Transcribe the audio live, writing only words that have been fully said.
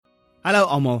Hallo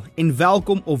almal en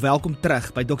welkom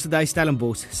terug by Dr. Dave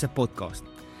Stellenbosch se podcast.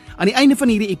 Aan die einde van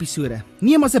hierdie episode,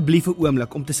 neem asseblief 'n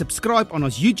oomblik om te subscribe aan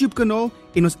ons YouTube kanaal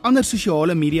en ons ander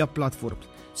sosiale media platforms,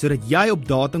 sodat jy op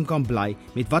datum kan bly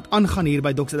met wat aangaan hier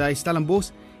by Dr. Dave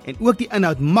Stellenbosch en ook die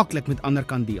inhoud maklik met ander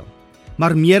kan deel.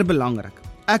 Maar meer belangrik,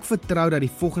 ek vertrou dat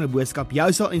die volgende boodskap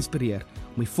jou sal inspireer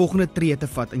om die volgende tree te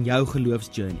vat in jou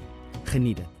geloofsjourney.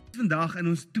 Geniet dit. Vandag in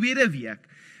ons tweede week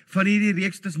van hierdie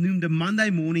reeks wat ons noem the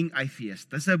Monday Morning Atheist.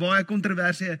 Dis 'n baie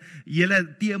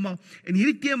kontroversiële tema en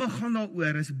hierdie tema gaan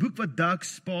daaroor, is 'n boek wat Doug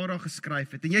Sparrow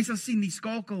geskryf het. En jy sal sien die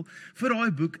skakel vir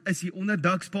daai boek is hier onder.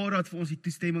 Doug Sparrow het vir ons die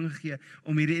toestemming gegee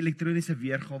om hierdie elektroniese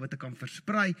weergawe te kan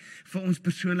versprei vir ons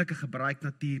persoonlike gebruik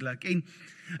natuurlik. En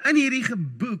in hierdie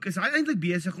boek is hy eintlik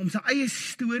besig om sy eie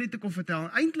storie te kom vertel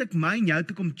en eintlik my en jou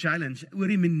te kom challenge oor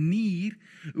die manier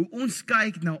hoe ons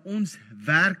kyk na ons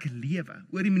werklewe,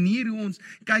 oor die manier hoe ons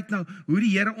kyk na hoe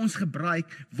die Here ons gebruik,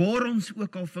 waar ons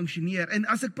ook al funksioneer. En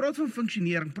as ek praat van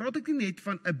funksionering, praat ek nie net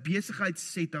van 'n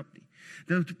besigheidssetup nie.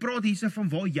 Dit praat hierso van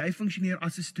waar jy funksioneer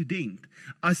as 'n student,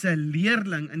 as 'n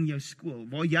leerling in jou skool,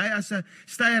 waar jy as 'n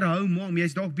stay-at-home mom,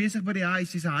 jy's dalk besig by die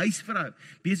huis, jy's 'n huisvrou,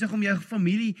 besig om jou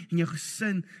familie en jou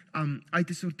gesin uit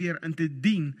te sorteer en te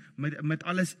dien met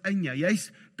alles in jou.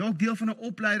 Jy's dalk deel van 'n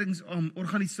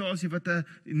opleidingsorganisasie wat 'n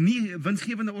nie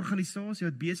winsgewende organisasie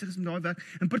wat besig is met daai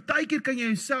werk. En partykeer kan jy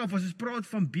jouself, as ons praat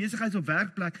van besigheids- of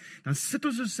werkplek, dan sit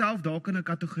ons osself dalk in 'n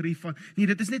kategorie van nee,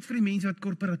 dit is net vir die mense wat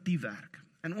korporatief werk.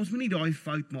 En ons moet nie daai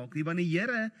fout maak nie, want die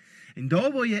Here, en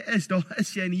daar waar jy is, daar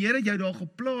is jy, en die Here het jou daar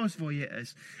geplaas waar jy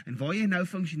is, en waar jy nou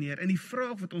funksioneer. En die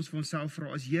vraag wat ons vir onsself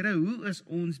vra is, Here, hoe is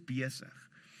ons besig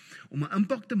om 'n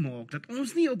impak te maak, dat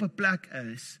ons nie op 'n plek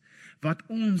is, wat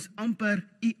ons amper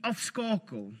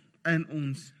afskakel in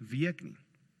ons week nie.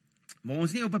 Maar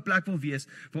ons nie op 'n plek wil wees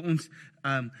waar ons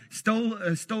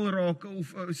stil raak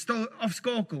of stil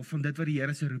afskakel van dit wat die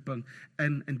Here se roeping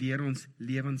in deur ons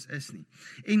lewens is nie.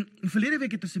 En verlede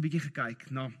week het ons 'n bietjie gekyk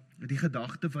na die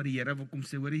gedagte wat die Here wil kom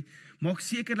sê, hoorie, maak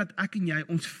seker dat ek en jy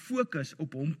ons fokus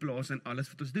op hom plaas in alles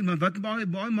wat ons doen. Want wat baie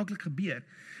maklik gebeur,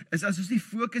 is as ons nie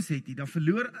fokus het nie, dan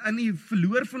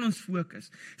verloor van ons fokus,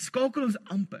 skakel ons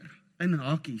amper in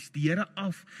hakies die Here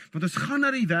af, want ons gaan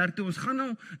na die werk toe, ons gaan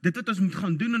nou dit wat ons moet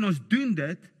gaan doen, en ons doen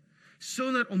dit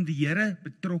sonder om die Here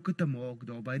betrokke te maak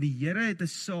daarbey. Die Here het 'n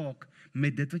saak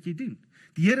met dit wat jy doen.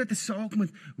 Die Here het 'n saak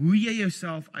met hoe jy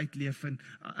jouself uitleef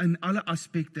in alle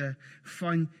aspekte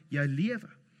van jou lewe.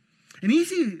 En hier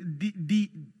is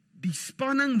die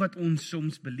spanning wat ons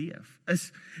soms beleef,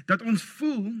 is dat ons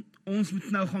voel, ons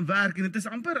moet nou gaan werk, en dit is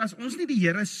amper as ons nie die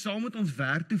Here saam met ons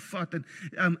werk toe vat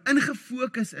en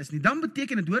ingefokus is nie, dan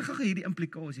beteken dit, hoor gou hierdie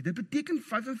implikasie, dit beteken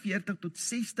 45 tot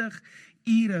 60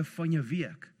 ure van jou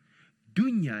week,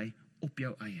 doen jy op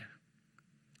jou eie.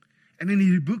 En in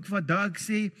hierdie boek wat Doug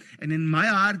sê, en in my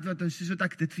hart, soos wat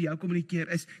ek dit vir jou kommunikeer,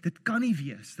 is, dit kan nie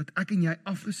wees, dat ek en jy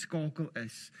afgeskakel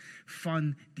is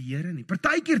van die Here nie.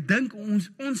 Partykeer dink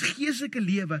ons geestelike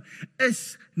lewe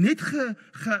is net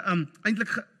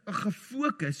eintlik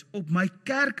gefokus op my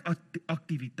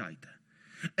kerkaktiwiteite.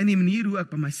 In die manier hoe ek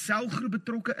by my selgroep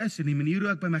betrokke is, in die manier hoe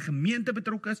ek by my gemeente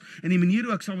betrokke is, in die manier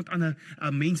hoe ek saam met ander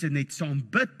mense net saam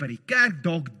bid by die kerk,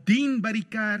 dalk dien by die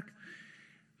kerk.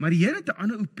 Maar die Here het 'n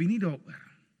ander opinie daaroor.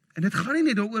 En dit gaan nie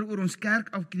net daaroor oor ons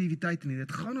kerkaktiwiteite nie,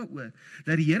 dit gaan daaroor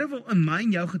dat die Here wil in my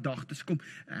en jou gedagtes kom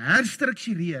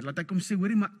herstruktureer, laat hy kom sê,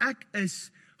 hoorie, maar ek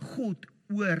is God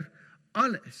oor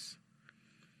alles.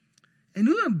 En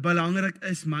hoe belangrik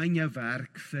is my en jou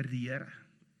werk vir die Here?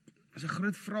 Dit is 'n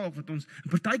groot vraag wat ons, en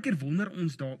partykeer wonder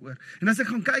ons daaroor. En as ek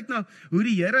gaan kyk na hoe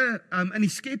die Here in die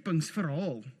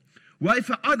skepingsverhaal, hoe hy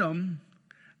vir Adam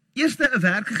eerste 'n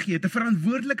werk gegee het, 'n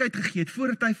verantwoordelikheid gegee het,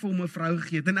 voordat hy vir hom 'n vrou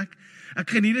gegee het. En ek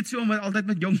geniet dit so om altyd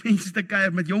met jong mense te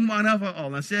kuier, met jong manne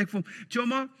veral. Dan sê ek vir hom,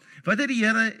 Choma, wat het die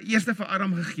Here eerste vir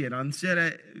Adam gegee? Dan sê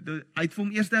hy het vir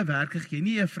hom eerste 'n werk gegee,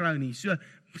 nie 'n vrou nie. So,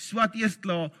 swat eers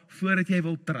klaar voordat jy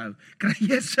wil trou. Kry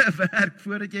eers 'n werk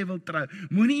voordat jy wil trou.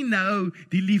 Moenie nou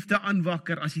die liefde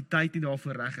aanwakker as die tyd nie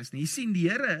daarvoor reg is nie. Jy sien, die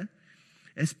Here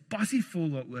is passievol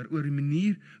daaroor, oor die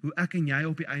manier hoe ek en jy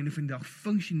op die einde van die dag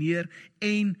funksioneer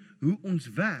en hoe ons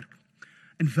werk.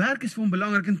 En werk is vir hom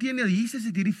belangrik. Inteendeel, Jesus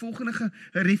het hierdie volgende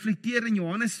gereflekteer in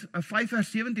Johannes 5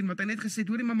 vers 17, wat hy net gesê het,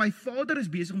 hoorie, maar my Vader is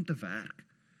besig om te werk.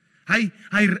 Hy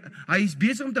is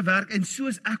besig om te werk, en so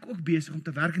is ek ook besig om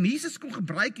te werk. En Jesus kom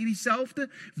gebruik hierdie selfde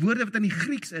woorde wat in die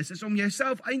Grieks is om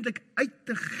jouself eintlik uit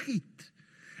te giet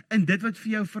in dit wat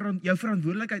vir jou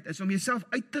verantwoordelikheid is, om jouself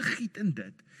uit te giet in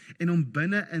dit, en om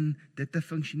binne in dit te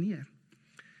funksioneer.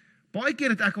 Baie keer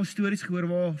het ek al stories gehoor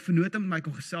waar vennote met my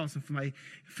kon gesels en vir my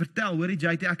vertel, hoorie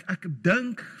JT, ek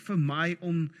dink vir my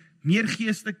om meer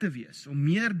geestelik te wees, om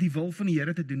meer die wil van die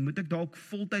Here te doen, moet ek dalk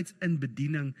voltyds in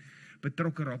bediening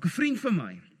betrokke raak. 'n Vriend van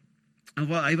my, en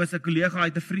hy was 'n kollega, hy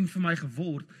het 'n vriend van my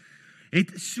geword,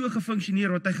 het so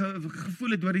gefunksioneer, wat hy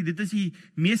gevoel het, dit is die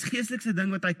mees geestelikste ding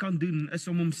wat hy kan doen, is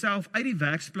om homself uit die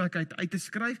werksplek uit te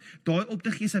skryf, daai op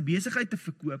te gee, sy besigheid te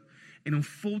verkoop, en om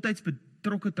voltyds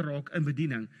betrokke te raak in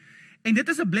bediening. En dit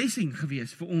is 'n blessing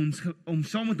gewees vir ons, om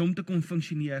saam met hom te kon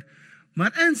funksioneer.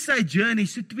 Maar in sy journey,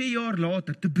 so 2 jaar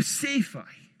later, toe besef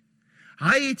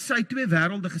hy het sy 2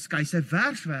 wêrelde geskei, sy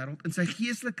werkswêreld en sy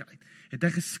geestelikheid, het hy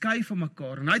geskei van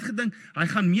mekaar, en hy het gedink, hy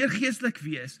gaan meer geestelik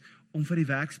wees, om vir die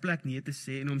werksplek nee te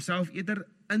sê, en homself eerder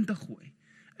in te gooi,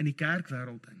 in die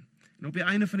kerkwêreld in. En op die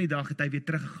einde van die dag het hy weer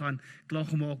teruggegaan, klaar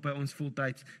gemaak by ons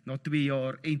voltyds, na 2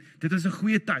 jaar, en dit is 'n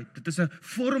goeie tyd, dit is 'n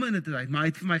vormende tyd, maar hy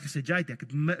het vir my gesê, Jade, ek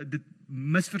het dit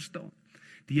misverstaan.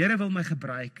 Die Here wil my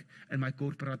gebruik in my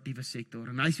korporatiewe sektor,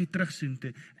 en hy is weer terug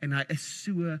soontoe, en hy is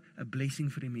so 'n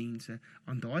blessing vir die mense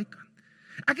aan daai kant.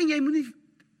 Ek en jy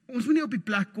ons moenie op die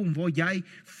plek kom waar jy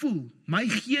voel, my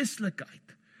geestelikheid,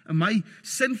 en my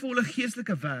sinvolle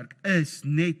geestelike werk is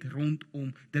net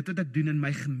rondom dit wat ek doen in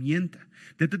my gemeente,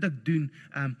 dit wat ek doen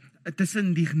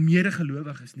tussen die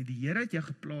medegelowiges nie. Die Here het jou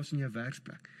geplaas in jou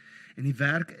werksplek, en die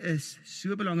werk is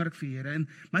so belangrik vir die Here, en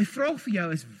my vraag vir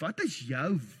jou is, wat is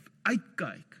jou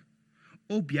uitkyk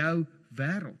op jou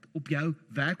wêreld, op jou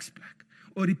werksplek,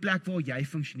 oor die plek waar jy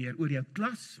funksioneer, oor jou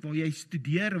klas, waar jy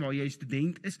studeer, waar jy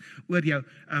student is, oor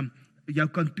jou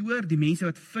kantoor, die mense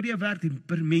wat vir jou werk,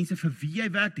 die mense vir wie jy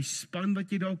werk, die span wat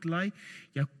jy dalk lei,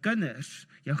 jou kinders,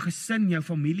 jou gesin, jou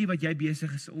familie wat jy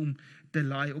besig is om te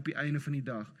lei op die einde van die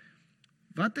dag.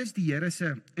 Wat is die Here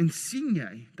se, en sien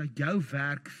jy dat jou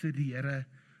werk vir die Here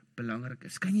belangrik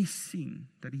is? Kan jy sien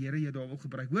dat die Here jou daar wil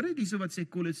gebruik? Hoor net hierso wat sê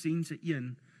Kolossense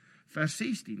 1 vers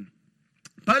 16.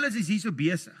 Paulus is hierso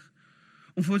besig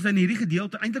om vir ons in hierdie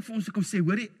gedeelte eintlik vir ons te kom sê,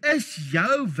 hoorie, is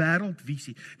jou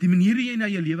wêreldvisie, die manier hoe jy na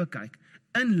jou lewe kyk,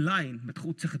 in lyn met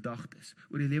God se gedagtes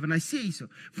oor die lewe. En hy sê hierso,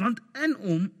 want in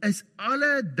hom is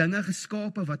alle dinge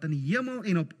geskape wat in die hemel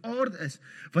en op aarde is,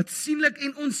 wat sienlik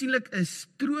en onsienlik is,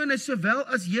 trone sowel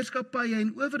as heerskappye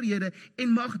en owerhede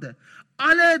en magte.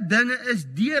 Alle dinge is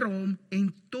deur hom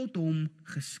en tot hom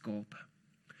geskape.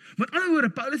 Met ander woorde,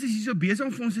 Paulus is hierso besig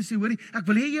om vir ons te sê, hoorie, ek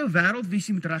wil hê jou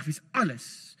wêreldvisie moet reg wees.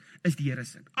 Alles is die Here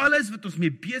se. Alles wat ons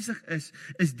mee besig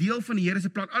is deel van die Here se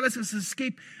plan. Alles is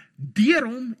geskep deur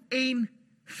hom en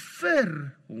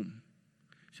vir hom.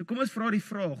 So kom ons vra die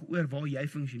vraag oor waar jy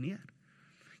funksioneer.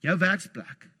 Jou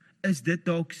werksplek, is dit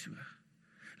dalk so?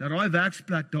 Dat daai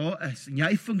werksplek daar is, en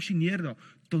jy funksioneer daar,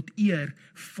 tot eer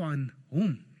van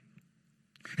hom.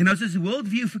 En as ons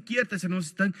worldview verkeerd is, en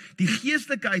ons dink, die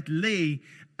geestelikheid lê,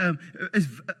 is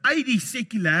uit die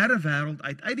sekulêre wêreld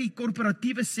uit die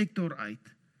korporatiewe sektor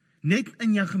uit, net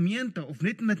in jou gemeente, of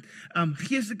net met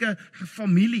geestelike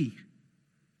familie,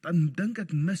 dan dink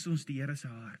ek mis ons die Here se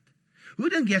hart. Hoe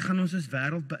dink jy gaan ons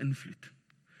wêreld beïnvloed?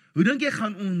 Hoe dink jy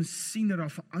gaan ons sien dat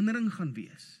daar verandering gaan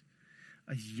wees,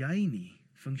 as jy nie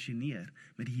funksioneer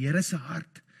met die Here se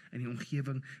hart in die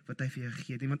omgewing wat hy vir jou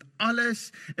gegee het nie? Want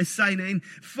alles is syne, en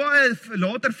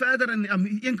later verder in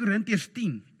 1 Korintiërs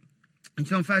 10, en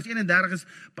so in vers 31 is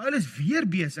Paulus weer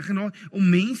besig om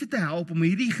mense te help, om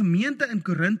hierdie gemeente in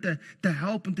Korinte te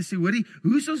help, en te sê, hoorie,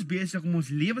 hoe is ons besig om ons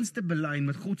lewens te belyn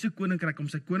met God se koninkryk, om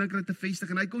sy koninkryk te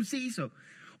vestig? En hy kom sê hierso,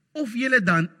 of julle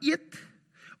dan eet,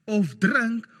 of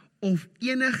drink, of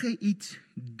enige iets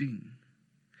doen,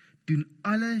 doen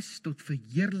alles tot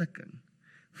verheerliking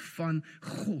van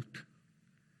God.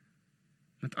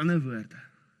 Met ander woorde,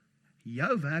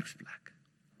 jou werksplek,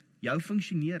 jou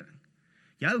funksionering,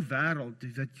 jou wêreld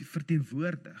wat jy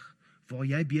verteenwoordig, waar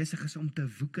jy besig is om te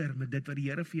woeker met dit wat die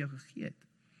Here vir jou gegee het.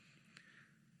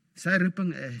 Sy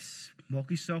roeping is, maak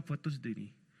nie saak wat ons doen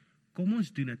nie, kom ons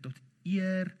doen dit tot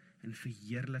eer en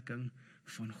verheerliking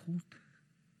van God.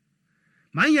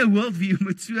 My jou worldview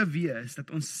moet so wees,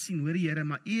 dat ons sien, hoor die Here,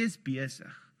 maar U is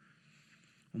besig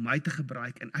om my te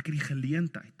gebruik, en ek het die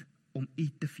geleentheid om U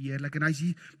te verheerlik. En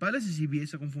Paulus is hier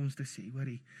besig om vir ons te sê,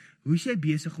 hoorie, hoe is jy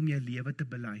besig om jou lewe te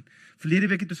belyn? Verlede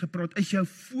week het ons gepraat, is jou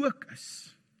fokus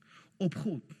op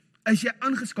God? Is jy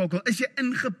aangeskakel? Is jy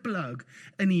ingeplug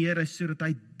in die Here, sodat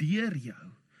hy deur jou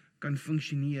kan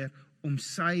funksioneer om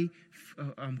sy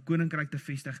koninkryk te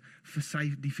vestig,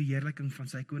 vir die verheerliking van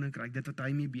sy koninkryk, dit wat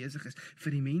hy mee besig is,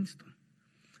 vir die mensdom.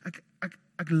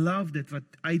 Ek love dit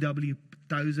wat A.W.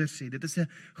 Tozer sê, dit is 'n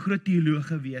groot teoloog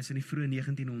gewees in die vroeë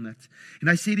 1900s, en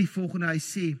hy sê die volgende, hy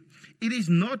sê, it is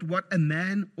not what a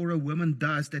man or a woman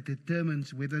does that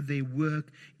determines whether their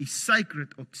work is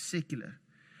sacred or secular,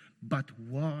 but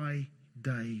why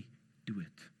they do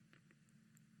it.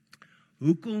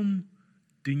 Hoekom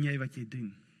doen jy wat jy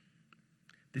doen?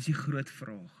 Dis die groot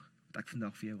vraag wat ek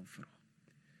vandag vir jou wil vra.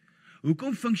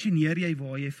 Hoekom funksioneer jy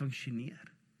waar jy funksioneer?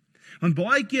 Want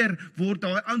baie keer word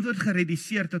daai antwoord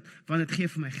gereduseer tot, want dit gee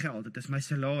vir my geld, dit is my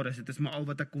salaris, dit is maar al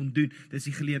wat ek kon doen, dit is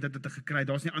die geleentheid wat ek gekry,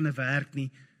 daar's nie ander werk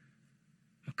nie.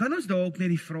 Maar kan ons dalk net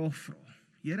die vraag vra,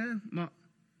 Here, maar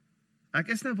ek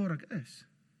is nou waar ek is.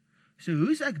 So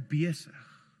hoe is ek besig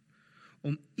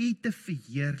om U te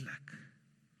verheerlik?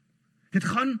 Dit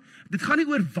gaan nie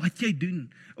oor wat jy doen,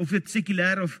 of dit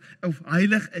sekulêr of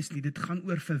heilig is nie, dit gaan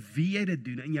oor vir wie jy dit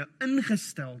doen, en jou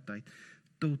ingesteldheid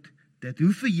tot dit.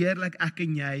 Hoe verheerlik ek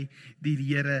en jy die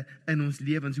Here in ons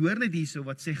lewens? Hoor net hierso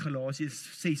wat sê Galasiërs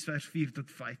 6 vers 4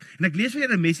 tot 5. En ek lees vir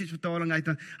julle 'n message vertaling uit,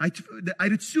 en hy het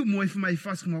dit so mooi vir my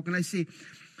vasgemaak, en hy sê,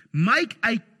 make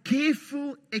a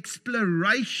careful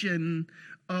exploration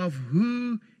of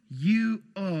who you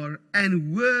are and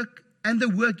the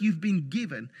work you've been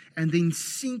given, and then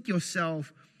sink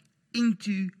yourself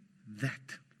into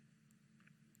that.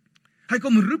 Hy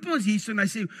kom roep ons hierso en hy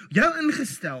sê, jou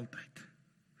ingesteldheid,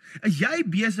 is jy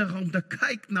besig om te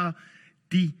kyk na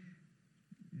die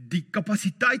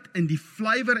kapasiteit en die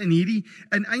flavor en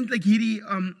eintlik hierdie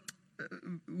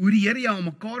hoe die Here jou aan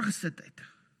mekaar gesit het.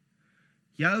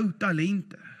 Jou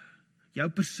talente, jou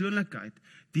persoonlikheid,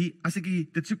 as ek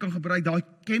dit so kan gebruik, daai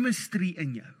chemistry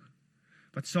in jou,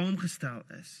 wat saamgestel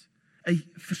is.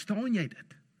 Verstaan jy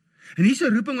dit? En hier is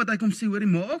 'n roeping wat hy kom sê, hoor,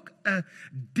 maak 'n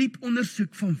diep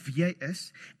ondersoek van wie jy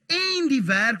is, en die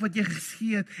werk wat jy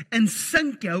gegee het, en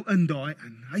sink jou in daai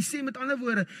in. Hy sê met ander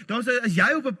woorde, as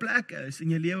jy op 'n plek is in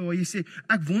jou lewe waar jy sê,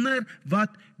 ek wonder,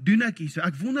 wat doen ek hier so?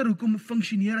 Ek wonder, hoekom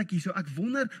funksioneer ek hier so? Ek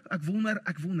wonder,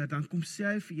 dan kom sê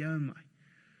hy vir jou en my,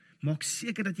 maak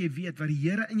seker dat jy weet wat die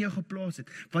Here in jou geplaas het,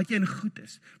 wat jy in goed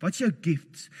is, wat is jou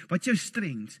gifts, wat is jou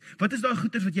strengths, wat is daai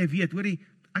goeders wat jy weet, hoorie,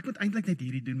 ek moet eintlik net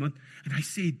hierdie doen, en hy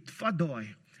sê, vat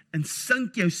daai, en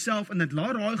sink jouself in dit,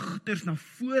 laat daai goeders na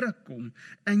vore kom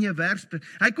in jou werksplek.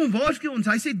 Hy kom waarsku ons,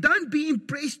 hy sê, don't be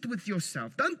impressed with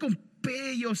yourself, don't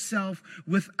compare yourself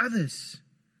with others.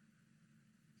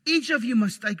 Each of you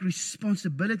must take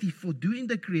responsibility for doing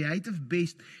the creative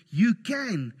best you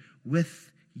can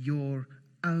with your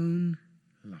own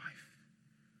life.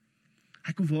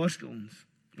 Hy kom waarsku ons,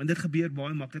 want dit gebeur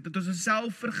baie maklik, dat ons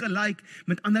onsself vergelyk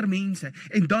met ander mense,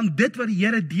 en dan dit wat die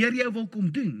Here deur jou wil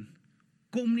kom doen,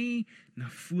 kom nie na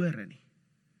vore nie.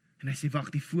 En hy sê,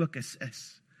 wag, die fokus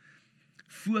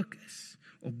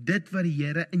op dit wat die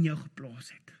Here in jou geplaas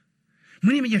het.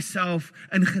 Moenie met jouself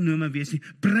ingenome wees nie,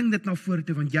 bring dit na vore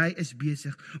toe, want jy is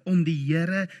besig om die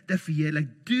Here te verheerlik.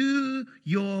 Do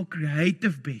your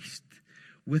creative best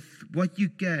with what you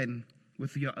can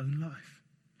with your own life.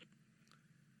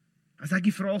 As ek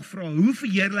die vraag vra, hoe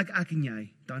verheerlik ek en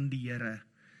jy dan die Here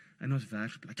in ons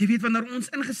werksplek? Jy weet, wanneer ons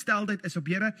ingesteldheid is op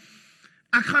Here,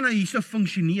 ek gaan nou hier so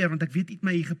funksioneer, want ek weet U het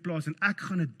my hier geplaas, en ek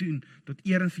gaan dit doen, tot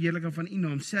eer en verheerliking van U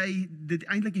naam, sê hy dit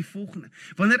eintlik die volgende,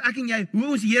 wanneer ek en jy, hoe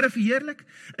ons die Here verheerlik,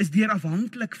 is deur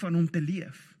afhanklik van Hom te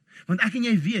leef, want ek en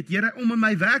jy weet, Here, om in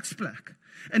my werksplek,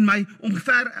 in my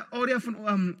omgever area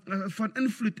van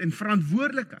invloed en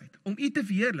verantwoordelikheid, om U te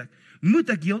verheerlik, moet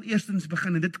ek heel eerstens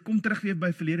begin, en dit kom terug weer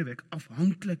by verlede week,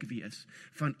 afhanklik wees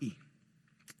van U.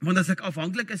 Want as ek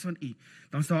afhanklik is van U,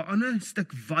 dan is daar 'n ander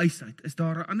stuk wysheid, is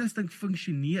daar 'n ander stuk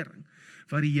funksionering,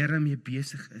 wat die Here mee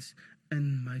besig is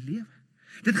in my lewe.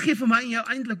 Dit gee vir my en jou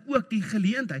eintlik ook die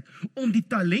geleentheid, om die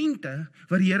talente,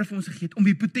 wat die Here vir ons gegee het, om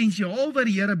die potensiaal wat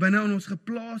die Here binne in ons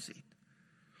geplaas het,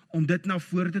 om dit na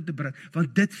vore te bring,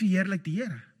 want dit verheerlik die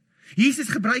Here. Jesus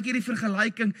gebruik hierdie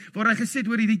vergelyking, waar hy gesê het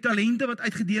oor die talente wat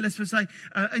uitgedeel is vir sy,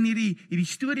 in hierdie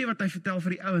storie wat hy vertel vir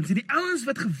die ouens, en die ouens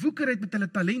wat gewoeker het met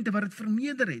hulle talente, wat het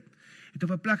vermeerder het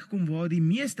op 'n plek gekom waar die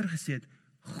meester gesê het,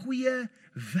 goeie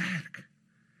werk.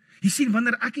 Jy sien,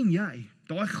 wanneer ek en jy,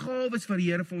 daai gawes wat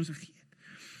die Here vir ons gegee het,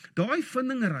 daai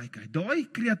vindingerykheid, daai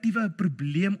kreatiewe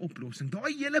probleemoplossing,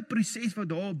 daai hele proses wat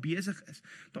daar besig is,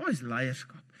 daai is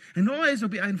leierskap. En daai is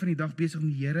op die einde van die dag besig om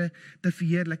die Here te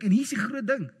verheerlik. En hier is die groot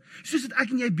ding, soos dat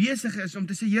ek en jy besig is om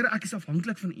te sê, Here, ek is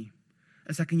afhanklik van U,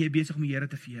 is ek en jy besig om die Here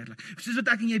te verheerlik. Soos wat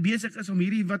ek en jy besig is om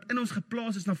hierdie wat in ons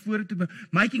geplaas is na vore toe,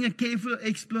 making a careful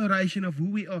exploration of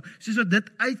who we are, soos wat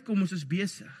dit uitkom, ons is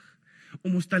besig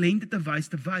om ons talente te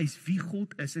wys wie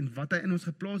God is en wat hy in ons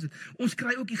geplaas het. Ons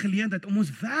kry ook die geleentheid om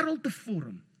ons wêreld te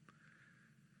vorm.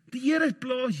 Die Here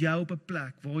plaas jou op 'n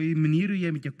plek waar jy manier hoe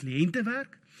jy met jou kliënte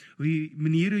werk,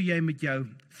 manier hoe jy met jou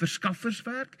verskaffers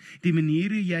werk, die manier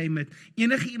hoe jy met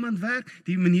enige iemand werk,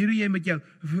 die manier hoe jy met jou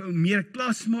meer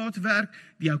klasmaats werk,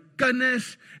 jou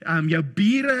kinders, jou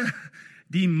bure,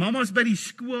 die mammas by die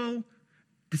skool.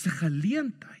 Dis 'n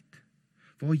geleentheid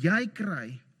waar jy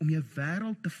kry om jou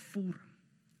wêreld te vorm.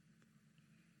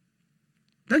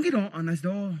 Dink jy daaraan, as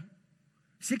daar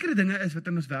sekere dinge is wat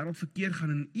in ons wêreld verkeerd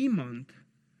gaan en iemand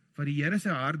wat die Here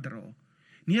sy hart dra,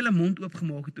 nie hulle mond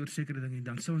oopgemaak het oor sekere dinge,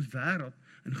 dan sou ons wêreld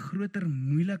in groter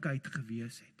moeilikheid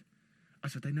gewees het,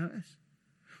 as wat hy nou is.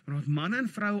 Want ons manne en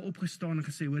vroue opgestaan en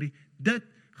gesê, hoorie, dit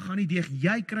gaan nie deeg,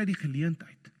 jy kry die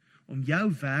geleentheid om jou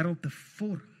wêreld te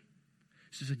vorm,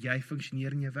 soos wat jy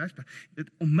funksioneer in jou werksplek. Dit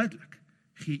onmiddellik,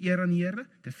 gee eer aan die Here,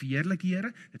 dit verheerlik die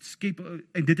Here, dit skep,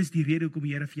 en dit is die rede hoekom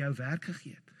die Here vir jou werk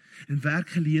gegee het, en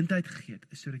werkgeleentheid gegee het,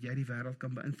 is sodat jy die wêreld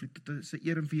kan beïnvloed tot sy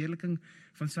eer en verheerliking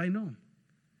van sy naam.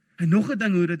 En nog 'n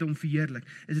ding hoe dit hom verheerlik,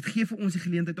 is dit gee vir ons die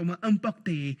geleentheid om 'n impak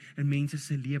te hê in mense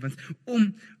se lewens,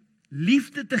 om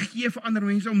liefde te gee vir ander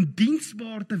mense, om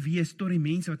diensbaar te wees tot die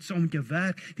mense wat saam met jou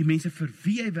werk, die mense vir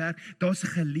wie jy werk. Daar's 'n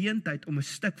geleentheid om 'n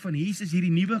stuk van Jesus,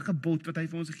 hierdie nuwe gebod wat hy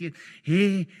vir ons gegee het,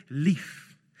 hê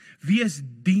lief, wees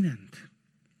dienend,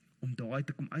 om daai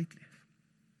te kom uitleef.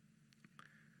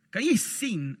 Kan jy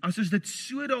sien, as ons dit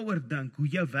so daaroor dink, hoe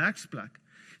jou werksplek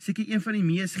seker een van die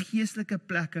mees geestelike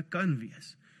plekke kan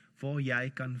wees, waar jy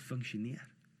kan funksioneer.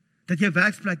 Dat jou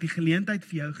werksplek die geleentheid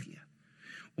vir jou gee,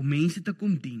 om mense te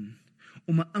kom dien,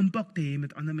 om 'n impak te hê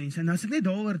met ander mense. En as ek net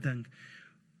daaroor dink,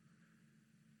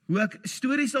 hoe ek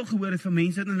stories al gehoor het van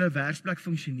mense wat in hulle werksplek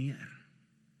funksioneer,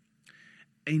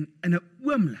 en in 'n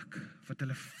oomblik, wat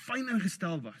hulle fyn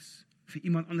ingestel was, vir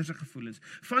iemand anders se gevoelens,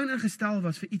 fyn ingestel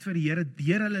was vir iets wat die Here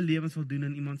deur hulle lewens wil doen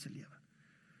in iemand se lewe,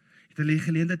 het hulle die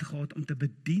geleentheid gehad om te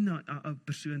bedien aan 'n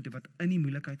persoon wat in die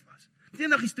moeilikheid was. Ek het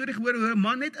eendag die storie gehoor hoe 'n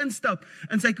man net instap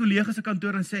in sy kollega se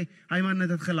kantoor en sê, hy man,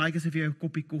 dit gelyk asof jy 'n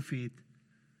koppie koffie het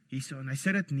hierso, en hy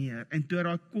sit dit neer, en toe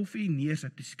daai koffie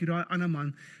neersit, toe skree daai ander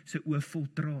man sy oë vol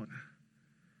trane.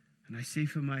 En hy sê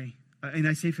vir my, en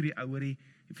hy sê vir die ouerie,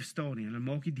 jy verstaan nie, en dan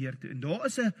maak die deur toe, en daar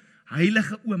is 'n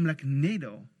heilige oomblik net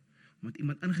daar, omdat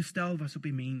iemand ingestel was op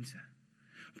die mense,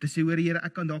 om te sê, hoor Here,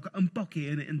 ek kan dalk 'n impak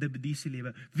hê in 'n individu se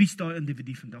lewe. Wie is daai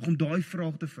individu vandag? Om daai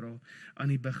vraag te vra aan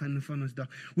die begin van ons dag.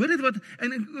 Hoor dit wat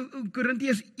in 1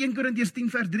 Korintiërs 10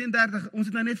 vers 33, ons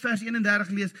het nou net vers 31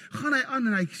 gelees, gaan hy aan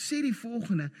en hy sê die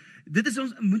volgende, dit is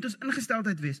moet ons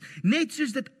ingesteldheid wees, net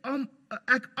soos dit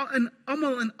ek in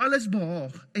almal in alles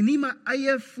behaag, en nie my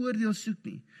eie voordeel soek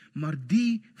nie, maar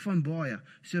die van baie,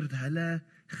 sodat hulle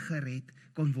gered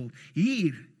kan word.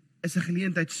 Hier is 'n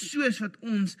geleentheid, soos wat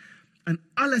ons in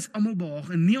alles almal behaag,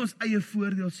 en nie ons eie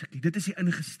voordeel soek nie. Dit is die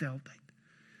ingesteldheid,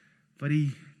 wat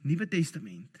die Nuwe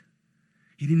Testament,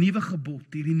 hierdie nuwe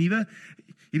gebod,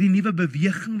 hierdie nuwe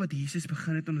beweging wat Jesus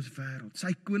begin het in ons wêreld,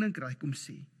 sy koninkryk kom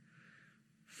sê,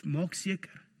 maak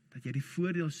seker, dat jy die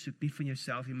voordeel soek, nie van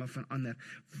jouself nie, maar van ander,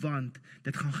 want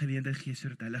dit gaan geleentheid gee,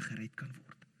 sodat hulle gered kan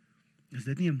word. Is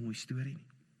dit nie 'n mooi storie nie?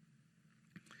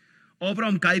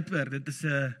 Abraham Kuyper, dit is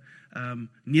 'n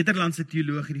Nederlandse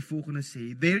teoloog, die volgende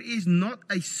sê, there is not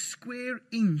a square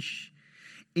inch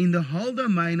in the whole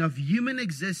domain of human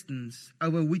existence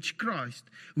over which Christ,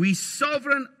 who is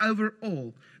sovereign over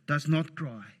all, does not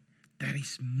cry, that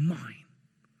is mine.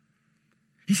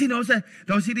 Jy sien,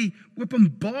 daar's hierdie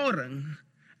openbaring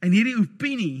en hierdie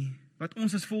opinie wat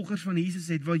ons as volgers van Jesus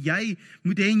het, waar jy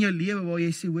moet hê in jou lewe, waar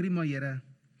jy sê, hoorie maar Here,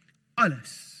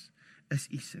 alles is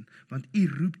U sin, want U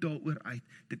roep daaroor uit,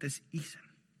 dit is U sin.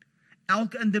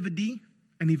 Elke individu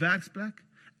in die werksplek,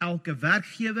 elke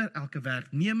werkgewer, elke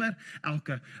werknemer,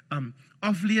 elke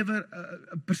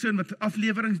persoon wat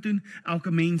aflewerings doen,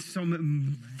 elke mens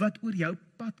wat oor jou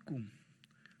pad kom,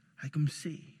 hy kom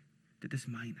sê, dit is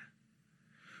myne.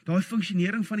 Daai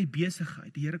funksionering van die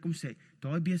besigheid, die Here kom sê,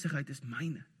 daai besigheid is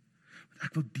myne. Want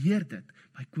ek wil deur dit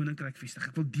my koninkryk vestig.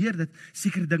 Ek wil deur dit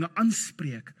sekere dinge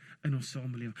aanspreek in ons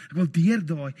samelewing. Ek wil deur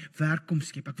daai werk kom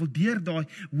skep. Ek wil deur daai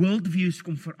worldviews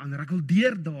kom verander. Ek wil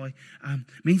deur daai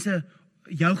mense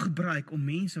jou gebruik om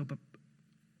mense op 'n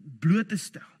bloot te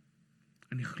stel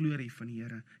in die glorie van die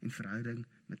Here en verhouding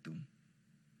met hom.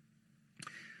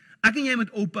 Ek en jy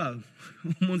moet ophou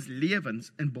om ons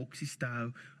lewens in boksies te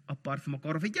hou apart van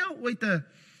mekaar. Of het jy ooit 'n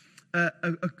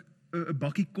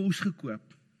bakkie kos gekoop?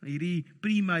 Hierdie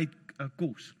pre-made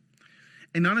kos.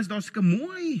 En dan is daar sulke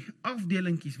mooi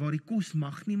afdelingkies waar die kos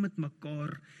mag nie met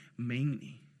mekaar meng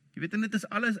nie. Jy weet, en dit is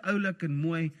alles oulik en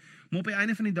mooi, maar op die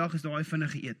einde van die dag is daai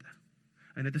vinnige ete.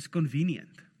 En dit is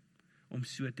convenient om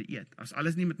so te eet. As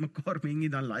alles nie met mekaar meng nie,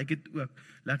 dan lyk dit ook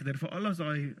lekkerder, veral as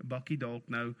daai bakkie dalk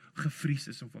nou gevries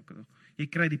is of wat. Jy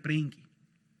kry die prentjie.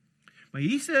 Maar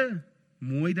hier's 'n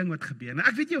mooi ding wat gebeur. Nou,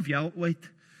 ek weet nie of jy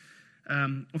ooit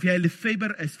of jy 'n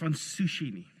liefhebber is van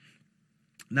sushi nie.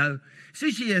 Nou,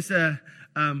 sushi is 'n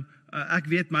ek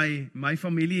weet my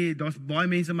familie, daar's baie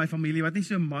mense in my familie wat nie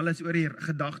so mal is oor die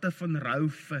gedagte van rou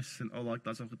vis en al daai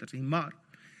klas van goeters nie, maar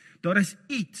daar is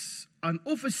iets aan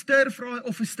of 'n stir-fry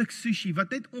of 'n stuk sushi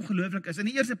wat net ongelooflik is. In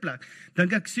die eerste plek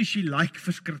dink ek sushi lyk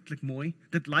verskriklik mooi.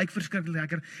 Dit lyk verskriklik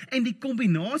lekker en die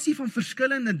kombinasie van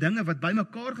verskillende dinge wat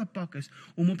bymekaar gepak is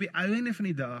om op die einde van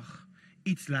die dag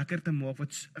iets lekker te maak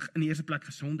wat in die eerste plek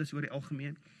gesond is oor die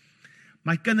algemeen.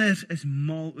 My kinders is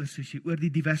mal oor sushi, oor die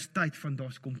diversiteit van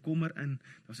daar's komkommer in,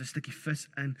 daar's 'n stukkie vis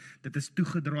in, dit is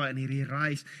toegedraai in hierdie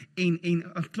rys en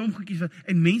 'n klomp goedjies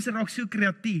en mense raak so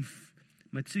kreatief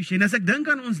met sushi. En as ek dink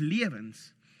aan ons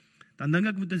lewens, dan dink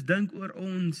ek moet ons dink oor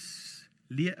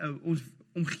ons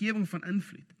omgewing van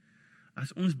invloed.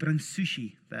 As ons bring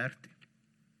sushi werk toe,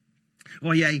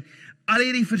 waar jy al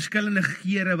hierdie verskillende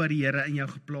geure wat die Here in jou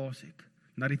geplaas het,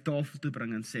 na die tafel toe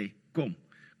bring en sê,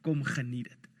 kom geniet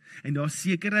dit. En daar's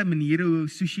sekere maniere hoe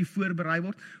sushi voorberei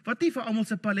word, wat nie vir almal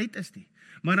se palet is nie.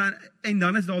 Maar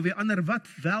dan is daar weer ander wat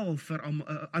wel vir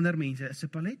ander mense se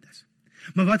palet is.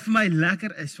 Maar wat vir my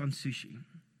lekker is van sushi,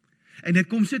 en dit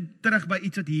kom so terug by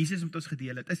iets wat Jesus met ons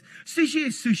gedeel het, is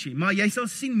sushi, maar jy sal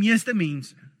sien meeste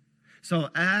mense sal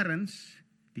eers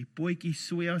die potjie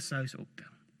sojasous optel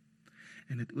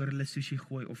en dit oor hulle sushi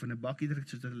gooi of in 'n bakkie druk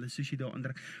sodat hulle sushi daarin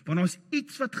druk. Want daar's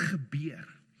iets wat gebeur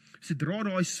sodra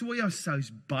daai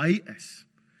sojasous by is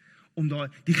om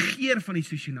die geur van die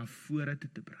sushi na vore toe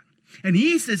te bring. En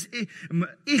Jesus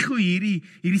ego hierdie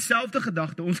selfde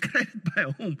gedagte, ons kry dit by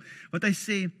hom, wat hy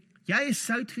sê, jy is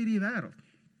sout vir die wêreld.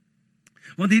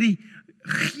 Want hierdie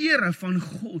geure van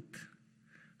God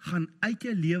gaan uit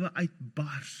jou lewe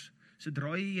uitbars,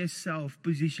 sodra jy jouself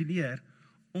posisioneer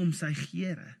om sy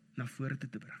geure na vore toe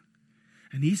te bring.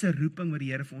 En hier's 'n roeping wat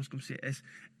die Here vir ons kom sê,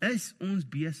 is ons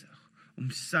besig om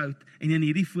sout, en in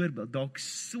hierdie voorbeeld, dalk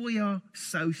soja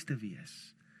sous te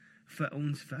wees vir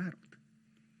ons wêreld.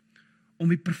 Om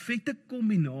die perfekte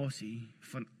kombinasie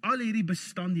van al hierdie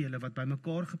bestanddele wat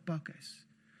bymekaar gepak is,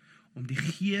 om die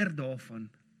geur daarvan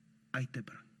uit te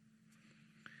bring.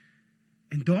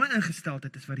 En daai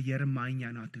ingesteldheid is wat die Here my en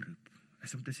jou na toe roep,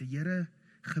 is om te sê, Here,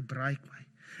 gebruik my.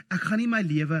 Ek gaan nie my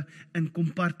lewe in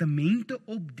kompartemente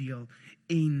opdeel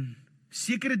en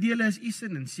sekere dele is u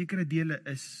sin en sekere dele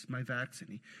is my werk sin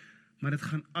nie. Maar dit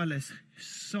gaan alles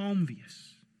saam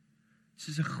wees.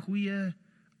 Soos 'n goeie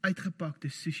uitgepakte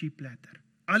sushi platter.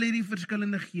 Al hierdie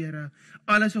verskillende geure,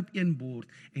 alles op een bord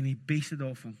en die beste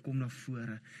daarvan kom na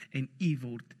vore en u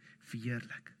word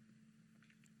verheerlik.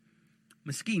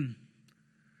 Miskien,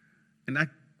 en ek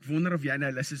wonder of jy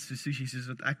nou lus is vir sushi soos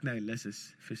wat ek nou lus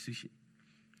is vir sushi.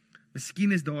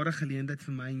 Miskien is daar 'n geleentheid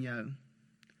vir my en jou.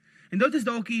 En dit is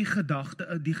dalk die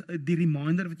gedagte, die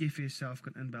reminder wat jy vir jouself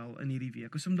kan inbel in hierdie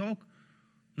week, is om dalk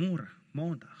môre,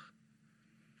 maandag,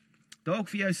 dalk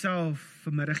vir jouself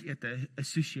vanmiddagete 'n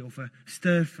sushi of 'n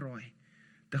stir-fry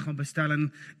te gaan bestel.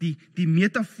 En die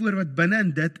metafoor wat binne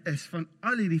in dit is, van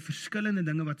al hierdie verskillende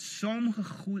dinge wat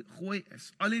saamgegooi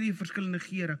is, al hierdie verskillende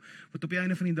geure, wat op die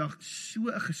einde van die dag so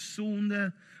 'n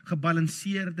gesonde,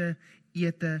 gebalanseerde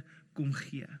ete kom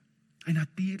gee. En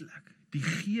natuurlik, die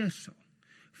geesel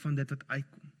van dit wat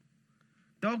uitkom.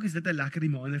 Dalk is dit 'n lekker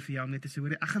reminder vir jou om net te sê,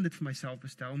 hoor, ek gaan dit vir myself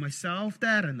bestel, om myself te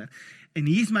herinner. En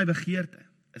hier is my begeerte,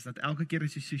 is dat elke keer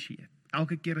as jy sushi eet,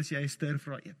 elke keer as jy 'n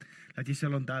stir-fry eet, dat jy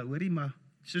sal onthou, hoorie, maar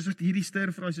soos wat hierdie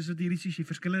stir-fry, soos wat hierdie sushi,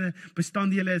 verskillende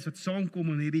bestanddele is wat saamkom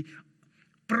in hierdie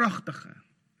pragtige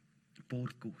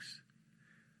bord kos.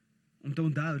 Om te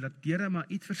onthou dat Here maar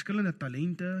iets verskillende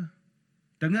talente,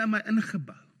 dinge in my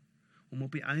ingebou, om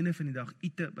op die einde van die dag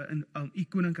u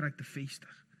koninkryk te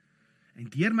vestig. En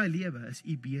deur my lewe is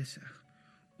u besig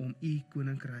om u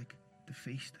koninkryk te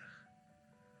vestig.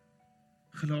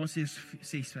 Galasiërs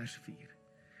 6 vers 4.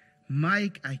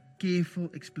 Make a careful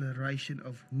exploration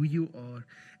of who you are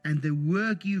and the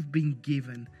work you've been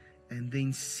given, and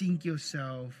then sink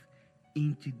yourself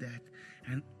into that.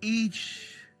 And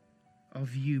each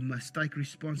of you must take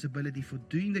responsibility for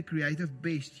doing the creative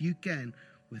best you can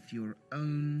with your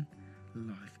own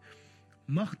life.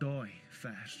 Mag daai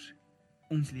vers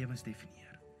ons lewens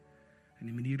definieer. En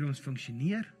die manier hoe ons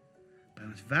funksioneer, by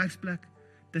ons werksplek,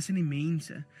 tussen die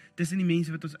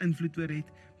mense wat ons invloed oor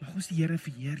het, mag ons die Here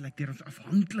verheerlik deur ons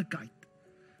afhanklikheid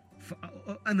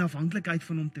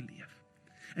van hom te leef.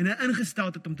 En 'n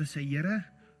ingesteldheid om te sê, Here,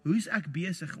 hoe is ek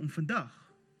besig om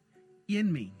vandag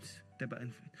een mens te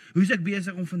beïnvloed? Hoe is ek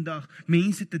besig om vandag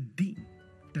mense te dien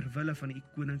ter wille van u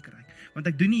koninkryk? Want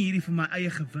ek doen nie hierdie vir my eie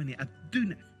gewin nie, ek doen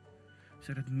dit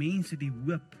sodat mense die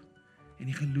hoop en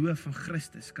die geloof van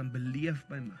Christus kan beleef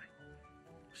by my,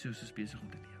 soos ons besig om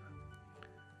te lewe.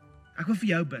 Ek wil vir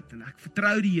jou bid en ek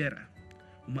vertrou die Here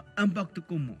om 'n impak te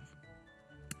kom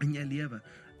maak in jou lewe,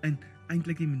 in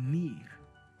eintlik die manier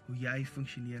hoe jy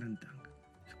funksioneer en dink.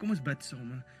 So kom ons bid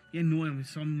saam, en jy nooi om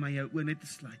saam met my jou oë net te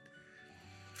sluit.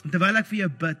 Terwyl ek vir jou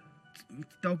bid,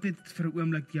 dalk net vir 'n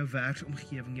oomblik jou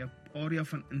werksomgewing, jou area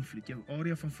van invloed, jou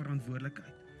area van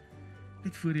verantwoordelikheid,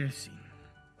 net voor jou sien.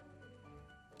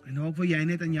 En dalk wil jy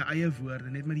net in jou eie woorde,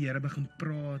 net met die Here begin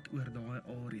praat oor daai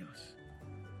areas.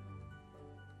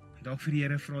 En dalk vir die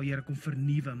Here vra, Here, kom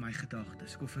vernuwe my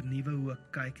gedagtes, kom vernuwe hoe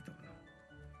ek kyk daarna.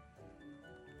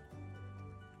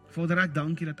 Vader, ek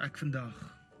dank U dat ek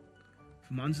vandag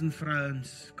vir mans en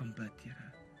vrouens kan bid,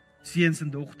 Here. Seuns en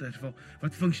dogters,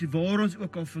 waar ons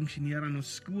ook al funksioneer in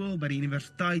ons skool, by die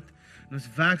universiteit, in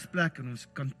ons werksplek, in ons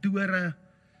kantore,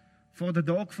 Vader,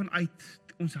 dalk vanuit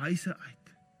ons huise uit.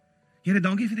 Here,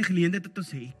 dankie vir die geleentheid wat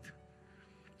ons het,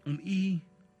 om U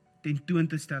tentoon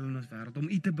te stel in ons wêreld, om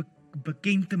U te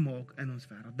bekend te maak in ons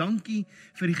wêreld. Dankie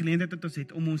vir die geleentheid wat ons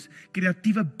het, om ons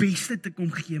kreatiewe beste te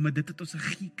kom gee, met dit wat ons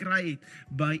gekry het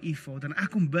by U, Vader. En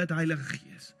ek kom bid, Heilige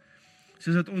Gees,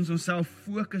 soos dat ons onsself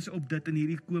fokus op dit in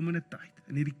hierdie komende tyd,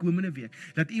 in hierdie komende week,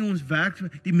 dat U ons werk,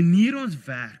 die manier ons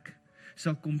werk,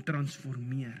 sal kom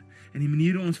transformeer, en die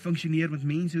manier ons funksioneer met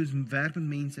mense, ons werk met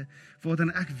mense, Vader,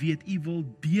 en ek weet, U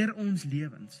wil deur ons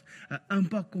lewens 'n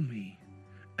impak kom hê,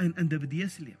 in individue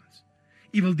se lewens.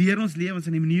 U wil deur ons lewens,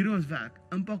 en die manier hoe ons werk,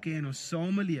 impak hê in ons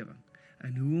samelewing,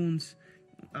 en hoe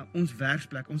ons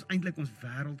werksplek, eintlik ons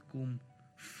wêreld kom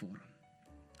vorm.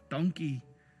 Dankie,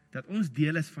 dat ons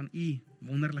deel is van U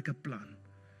wonderlike plan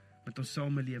met ons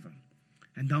samelewing.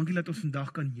 En dankie dat ons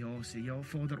vandag kan ja sê. Ja,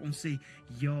 Vader, ons sê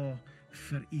ja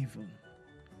vir U wil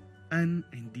in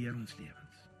en deur ons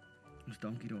lewens. Ons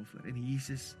dankie daarvoor in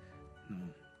Jesus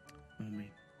naam. Amen.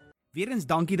 Weerens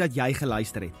dankie dat jy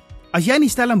geluister het. As jy in die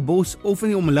Stellenbosch of in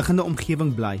die omliggende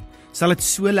omgewing bly, sal dit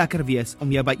so lekker wees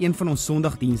om jou by een van ons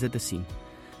Sondagdienste te sien.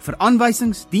 Vir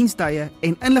aanwysings, dienstye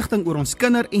en inligting oor ons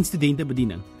kinder- en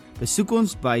studentebediening, besoek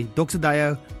ons by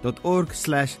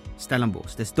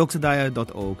doxadio.org/Stellenbosch. Dis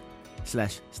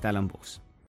doxadio.org/Stellenbosch.